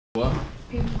What?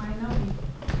 People might know me.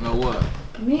 Know what?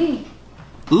 Me.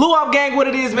 Luop gang, what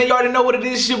it is, man. You already know what it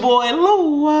is. It's your boy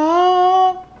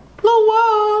Luop.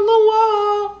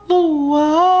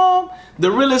 Luop.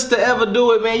 The realest to ever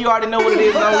do it, man. You already know what it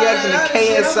is. I'm reacting to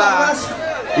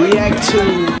KSI. React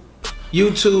to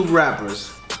YouTube rappers.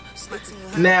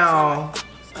 Now,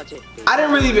 I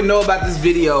didn't really even know about this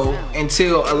video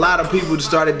until a lot of people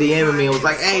started DMing me and was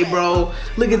like, hey bro,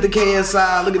 look at the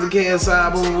KSI, look at the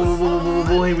KSI, boom, boom, boom, boom, boom,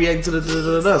 boom, he reacted to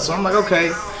the So I'm like,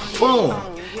 okay, boom.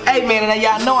 Hey man, and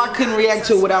y'all know I couldn't react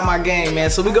to it without my gang,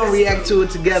 man. So we gonna react to it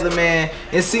together, man,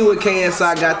 and see what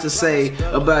KSI got to say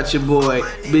about your boy,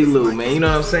 B. Lou, man. You know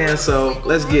what I'm saying? So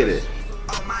let's get it.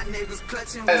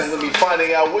 And I'm gonna be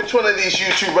finding out which one of these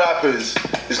YouTube rappers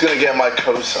is gonna get my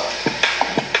cosign.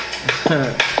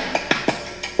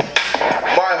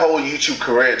 My whole YouTube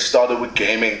career started with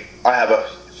gaming. I have a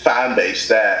fan base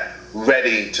there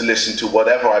ready to listen to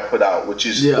whatever I put out, which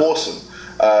is awesome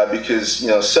because, you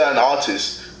know, certain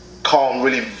artists can't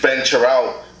really venture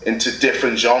out into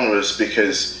different genres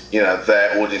because, you know,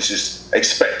 their audience is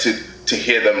expected to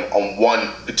hear them on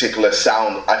one particular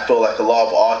sound. I feel like a lot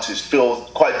of artists feel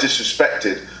quite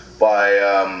disrespected by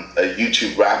a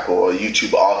YouTube rapper or a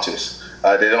YouTube artist.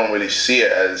 They don't really see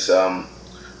it as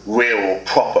real or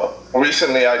proper.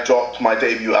 Recently I dropped my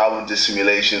debut album,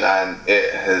 Dissimulation, and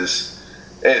it's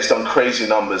done crazy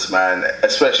numbers, man,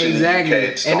 especially in the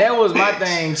UK. And that was my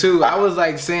thing too. I was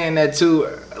like saying that too.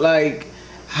 Like,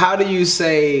 how do you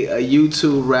say a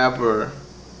YouTube rapper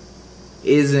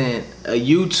isn't a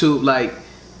YouTube, like,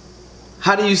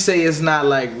 how do you say it's not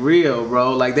like real,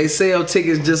 bro? Like, they sell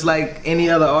tickets just like any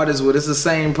other artist would. It's the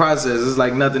same process. It's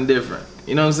like nothing different.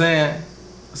 You know what I'm saying?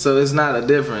 So it's not a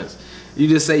difference. You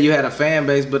just say you had a fan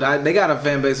base, but they got a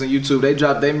fan base on YouTube. They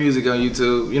drop their music on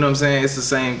YouTube. You know what I'm saying? It's the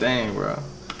same thing, bro.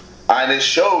 And it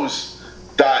shows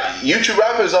that YouTube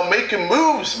rappers are making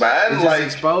moves, man. Like,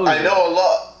 exposure. I know a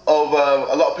lot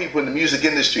of people in the music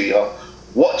industry are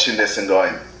watching this and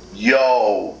going,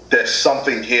 yo, there's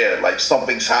something here. Like,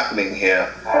 something's happening here.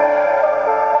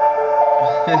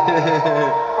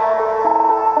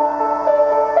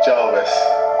 Jarvis.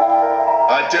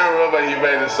 I do remember he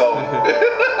made a song.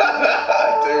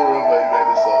 I do remember he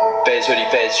made a song. Fez hoodie,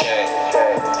 Fez shirt.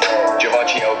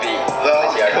 Givenchy OB.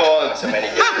 Oh, come on. So many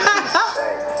years. I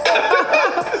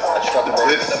just got the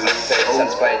rock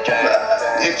since playing jazz.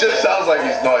 It just sounds like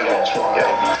he's not even trying.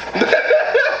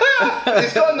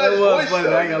 He's got a nice voice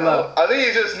though. I think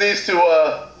he just needs to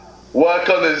work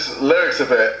on his lyrics a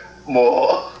bit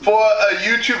more. For a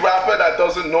YouTube rapper that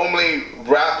doesn't normally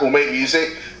rap or make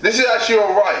music, this is actually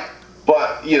alright.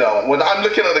 But, you know, when I'm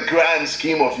looking at the grand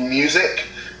scheme of music,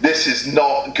 this is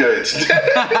not good.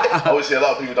 Obviously, a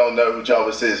lot of people don't know who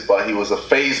Jarvis is, but he was a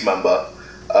FaZe member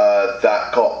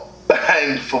that got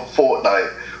banned from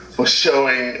Fortnite for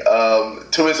showing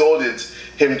to his audience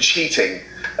him cheating.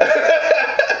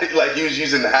 Like, he was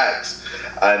using hacks.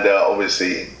 And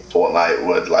obviously, Fortnite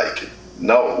would, like,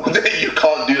 no, you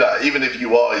can't do that, even if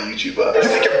you are a YouTuber. You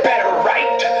think you're better,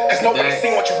 right? Because nobody's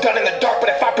seen what you've done in the dark, but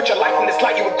if I put your life in this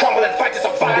light, you would crumble and fight to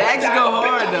survive. Dax go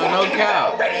hard though, no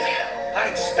cap.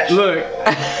 Look.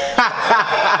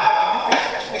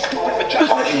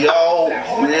 Yo,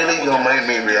 really gonna make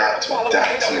me react to a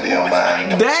Dax video,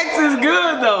 man. Dax is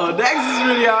good though. Dax is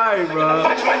really alright, bro.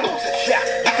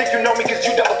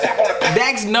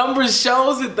 Dax numbers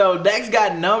shows it though. Dax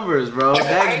got numbers, bro.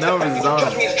 Dax numbers is on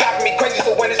it.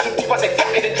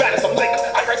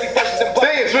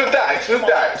 Thing is,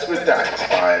 with Dax,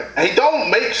 alright, he don't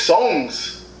make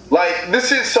songs. Like,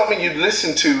 this is something you'd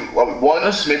listen to like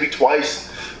once, maybe twice,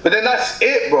 but then that's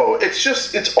it, bro. It's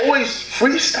always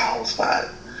freestyles, man.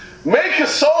 Make a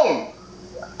song.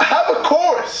 Have a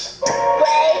chorus.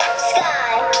 Gray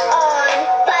sky on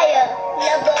fire.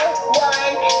 Number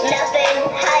one, nothing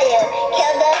higher.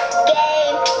 Kill the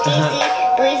game. Easy,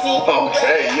 breezy.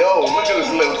 Okay, yo, look at this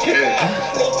little kid.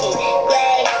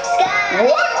 Gray sky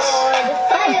on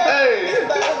fire. Hey.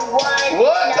 Number one,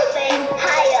 What? nothing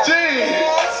higher. Jeez.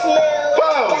 Let's move.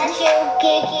 Boom. Got you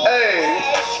geeky. Hey.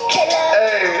 Edge killer.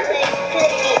 Hey.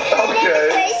 Okay.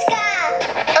 Gray sky.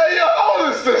 Hey, yo, how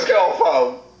old is this girl, fam?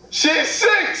 She's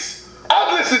 6.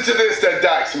 I've listened to this than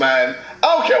Dax, man. I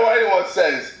don't care what anyone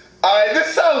says. Alright,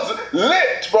 this sounds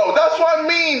lit, bro. That's what I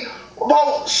mean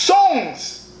about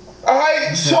songs.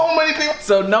 Alright, so many people.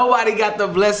 So nobody got the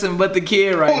blessing but the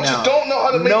kid right now. Just don't know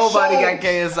how to make nobody songs, got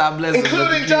KSI blessing,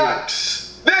 including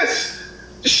Dax.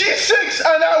 She's 6,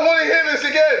 and I want to hear this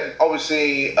again.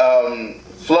 Obviously,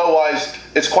 flow-wise,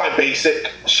 it's quite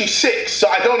basic. She's 6, so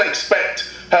I don't expect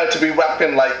her to be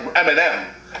rapping like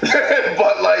Eminem.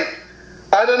 But like,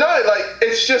 I don't know, like,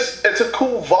 it's a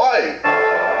cool vibe.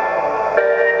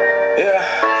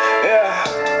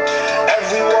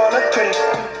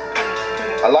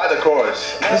 I like the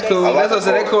chorus. That's cool. I like That's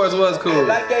what I said. That chorus was cool.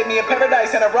 Life gave me a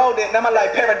paradise and I rolled it. Now my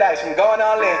life paradise from going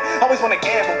all in. Always want to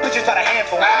gamble, bitches by the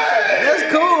handful. That's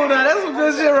cool. Now that's some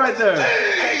good shit right there.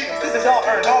 This is all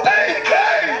earned, all Hey,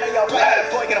 hey, let's go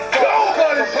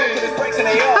on this shit.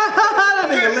 That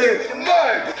nigga lit.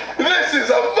 Man, this is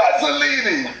a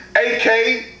Vaseline. AK.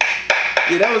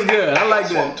 Yeah, that was good. I like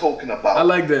That's what I'm that. talking about. I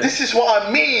like that. This is what I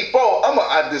mean, bro. I'm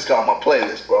gonna add this guy on my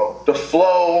playlist, bro. The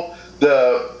flow,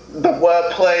 the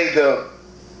wordplay,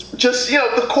 just, you know,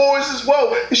 the chorus as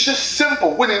well. It's just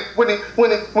simple. Winning, bro.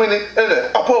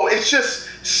 It's just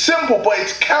simple, but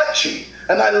it's catchy,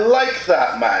 and I like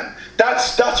that, man.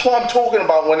 That's what I'm talking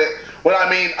about when I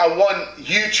mean I want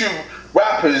YouTube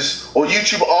rappers or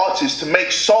YouTube artists to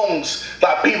make songs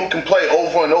that people can play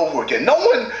over and over again. No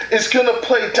one is gonna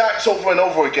play Dax over and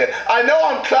over again. I know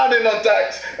I'm clowning on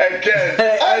Dax again.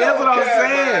 Hey, that's what I'm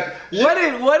care,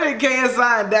 saying. What did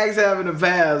KSI and Dax have in the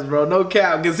past, bro? No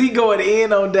cap, cause he going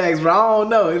in on Dax, bro. I don't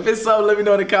know. If it's so, let me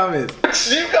know in the comments.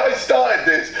 You guys started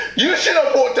this. You should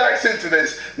have brought Dax into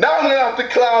this. Now I'm gonna have to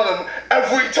clown him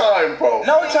every time, bro.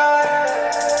 No time.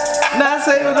 Not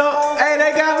saving up. Hey,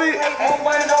 they got me.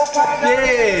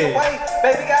 Yeah.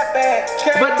 Baby got bad.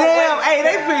 But damn, hey,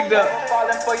 they picked up.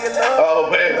 Oh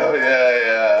man, oh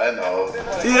yeah, I know.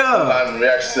 Yeah. I'm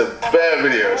reacting to bad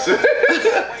videos.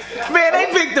 Man, they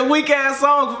picked a weak ass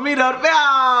song for me though.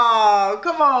 Oh,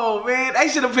 come on, man. They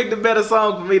should have picked a better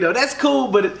song for me though. That's cool,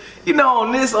 but you know,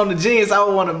 on the Genius, I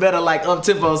would want a better like up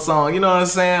tempo song. You know what I'm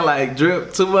saying? Like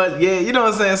drip too much. Yeah, you know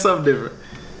what I'm saying? Something different.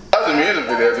 That's the music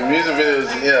video. The music video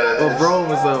is, yeah. Or bro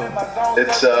or something.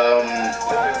 It's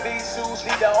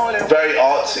very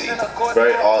artsy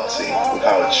with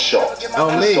how it's shot.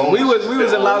 On me, we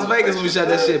was in Las Vegas when we shot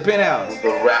that shit. Penthouse. The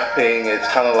rapping, it's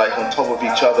kind of like on top of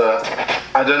each other.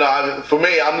 I don't know. For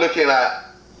me, I'm looking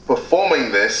at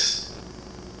performing this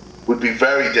would be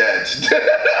very dead.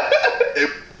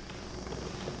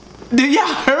 Did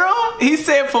y'all hear him? He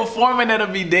said performing it'll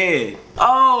be dead.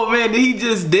 Oh man, did he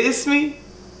just diss me?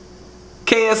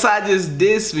 KSI just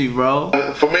dissed me, bro.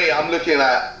 For me, I'm looking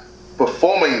at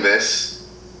performing this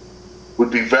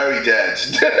would be very dead.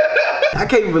 I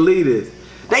can't believe this.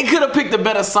 They could have picked a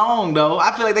better song though.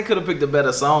 I feel like they could have picked a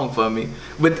better song for me.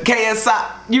 But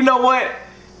KSI, you know what?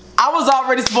 I was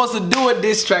already supposed to do a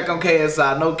diss track on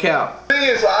KSI, no cap. The thing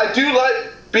is, I do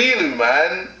like Bilu,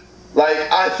 man. Like,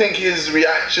 I think his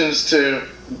reactions to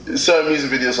certain music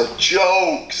videos are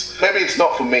jokes. Maybe it's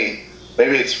not for me.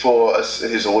 Maybe it's for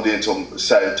his audience or a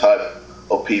certain type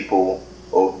of people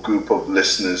or group of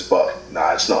listeners, but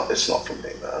nah, it's not for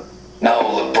me, man. Now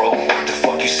look, bro, what the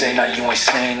fuck you say? Now you ain't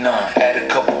saying none. Had a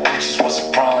couple bitches, was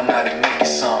a problem, now they making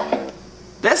some.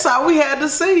 That's all we had to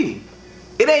see.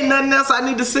 It ain't nothing else I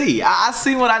need to see. I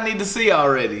see what I need to see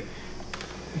already.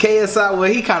 KSI,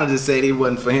 well, he kind of just said it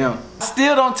wasn't for him.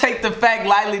 Still don't take the fact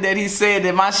lightly that he said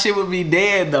that my shit would be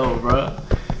dead though, bro.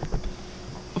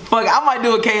 Fuck, I might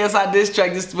do a KSI diss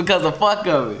track just because of fuck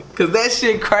of it. Cause that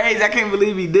shit crazy. I can't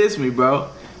believe he dissed me, bro.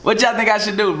 What y'all think I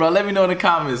should do, bro? Let me know in the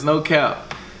comments. No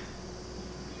cap.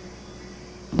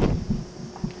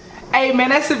 Hey, man,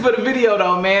 that's it for the video,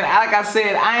 though, man. Like I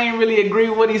said, I ain't really agree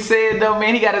with what he said, though,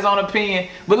 man. He got his own opinion.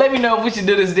 But let me know if we should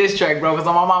do this diss track, bro. Cause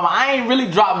on my mama, I ain't really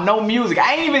dropped no music.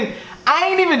 I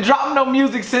ain't even dropped no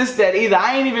music since that either.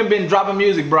 I ain't even been dropping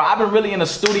music, bro. I've been really in the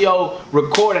studio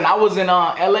recording. I was in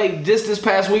LA just this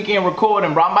past weekend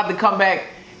recording, bro. I'm about to come back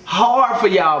hard for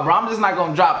y'all, bro. I'm just not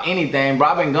gonna drop anything, bro.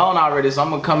 I've been gone already, so I'm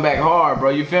gonna come back hard, bro.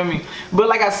 You feel me? But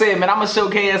like I said, man, I'm gonna show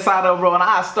KSI though, bro, and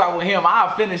I'll start with him.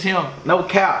 I'll finish him. No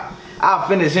cap. I'll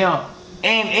finish him.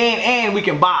 And we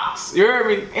can box. You heard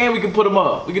me? And we can put him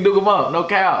up. We can do him up. No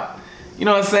cap. You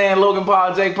know what I'm saying? Logan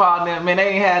Paul, Jake Paul, man, they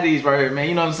ain't had these right here, man.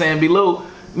 You know what I'm saying? B-Lou,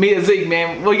 me and Zeke,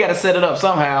 man, we gotta set it up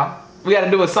somehow. We gotta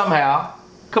do it somehow.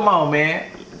 Come on,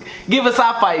 man. Give us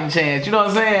our fighting chance. You know what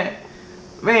I'm saying?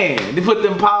 Man, they put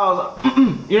them paws,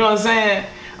 you know what I'm saying?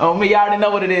 Oh, me, y'all already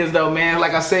know what it is, though, man.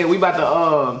 Like I said, we about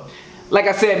to, like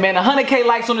I said, man, 100K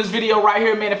likes on this video right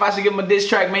here, man. If I should give him a diss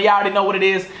track, man, y'all already know what it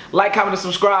is. Like, comment, and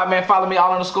subscribe, man. Follow me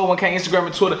all on the School 1K Instagram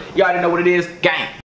and Twitter. Y'all already know what it is. Gang.